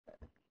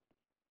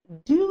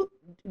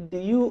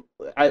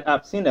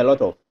I've seen a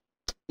lot of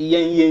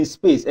in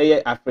space,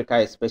 Africa,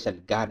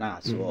 especially Ghana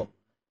as well.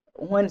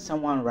 When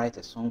someone writes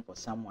a song for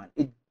someone,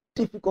 it's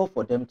difficult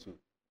for them to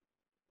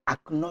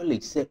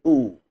acknowledge, say,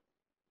 oh,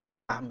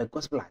 I'm a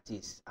gospel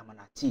artist, I'm an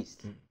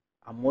artist,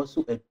 I'm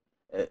also a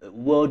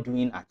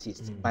well-doing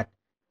artist, but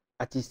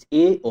artist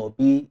A or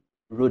B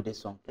wrote the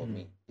song for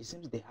me. It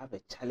seems they have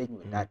a challenge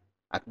with that,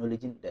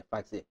 acknowledging the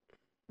fact that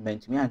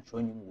meant me and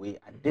showing him way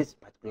at this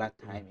particular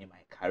time in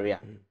my career,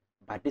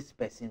 but this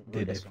person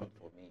wrote the song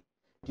for me.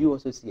 Do you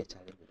also see a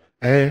challenge with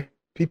that?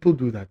 People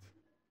do that.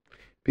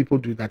 People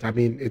do that. I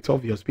mean, it's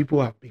obvious.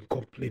 People have been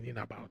complaining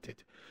about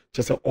it.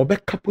 Just say,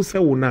 "Obeka say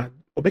una,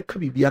 obeka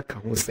bibia ka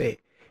ho say,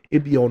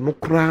 ebi ono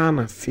kra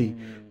na say."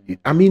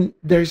 I mean,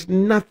 there's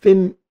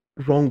nothing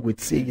wrong with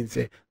saying,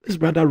 "Say this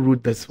brother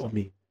wrote this for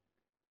me,"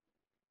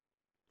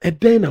 and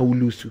then I will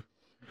lose you.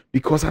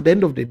 Because at the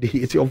end of the day,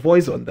 it's your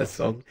voice on the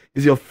song,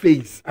 it's your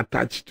face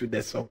attached to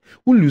the song.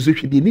 Who lose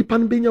it?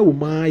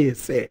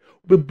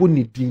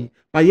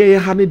 But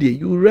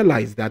you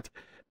realize that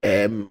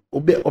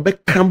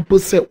obe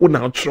campus say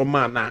una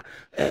trauma na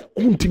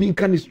untimi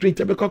kan straight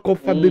abeka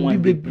kofa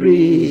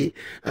baby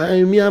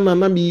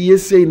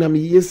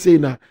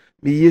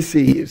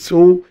me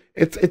so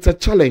it's a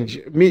challenge.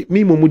 Me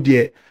momu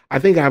dear, I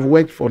think I've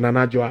worked for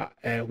Nanajoa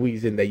who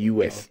is in the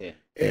US.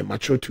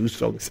 Mature 2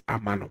 songs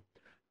amano.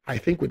 I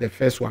think with the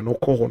first one,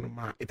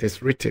 it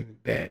is written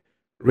by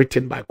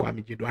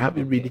Quame Gyedu. I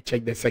haven't really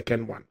checked the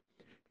second one,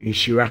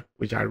 Inshira,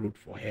 which I wrote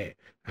for her.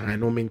 And I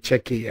know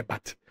check it,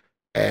 but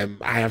I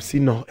have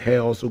seen her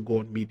also go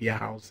on media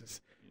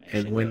houses.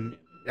 And when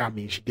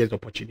she gets the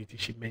opportunity,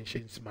 she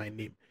mentions my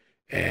name.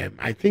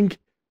 I think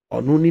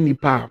on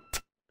Nipa,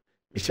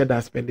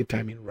 Michelle spend the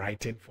time in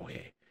writing for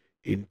her.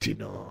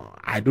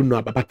 I don't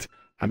know, but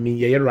I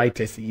mean,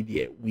 writers,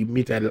 we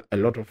meet a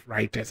lot of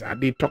writers, and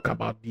they talk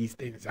about these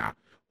things.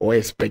 Or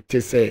expect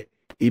to say,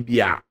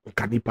 Ibia,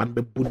 Kanipan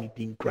be bunny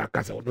din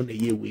crackers, or no, a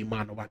year we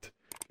man, but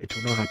it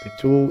will not happen.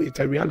 So it's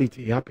a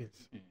reality, it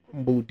happens.